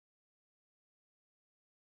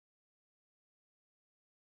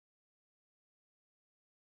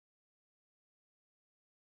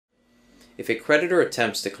If a creditor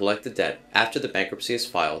attempts to collect the debt after the bankruptcy is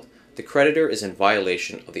filed, the creditor is in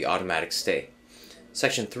violation of the automatic stay.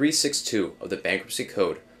 Section 362 of the Bankruptcy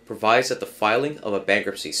Code provides that the filing of a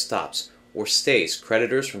bankruptcy stops or stays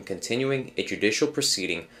creditors from continuing a judicial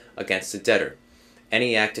proceeding against the debtor,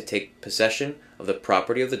 any act to take possession of the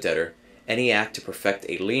property of the debtor, any act to perfect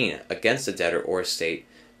a lien against the debtor or estate,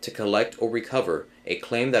 to collect or recover a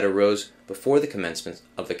claim that arose before the commencement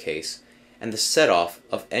of the case, and the set-off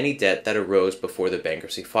of any debt that arose before the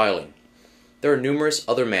bankruptcy filing. There are numerous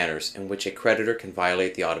other manners in which a creditor can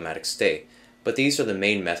violate the automatic stay, but these are the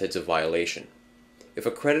main methods of violation. If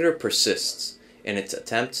a creditor persists in its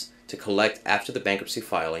attempts to collect after the bankruptcy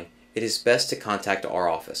filing, it is best to contact our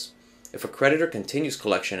office. If a creditor continues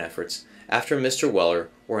collection efforts after Mr. Weller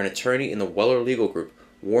or an attorney in the Weller Legal Group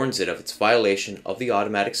warns it of its violation of the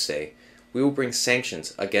automatic stay, we will bring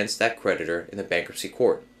sanctions against that creditor in the bankruptcy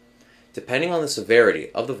court. Depending on the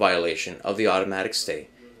severity of the violation of the automatic stay,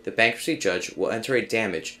 the bankruptcy judge will enter a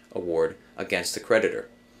damage award against the creditor.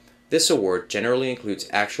 This award generally includes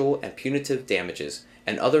actual and punitive damages,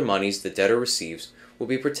 and other monies the debtor receives will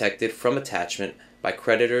be protected from attachment by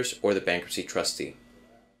creditors or the bankruptcy trustee.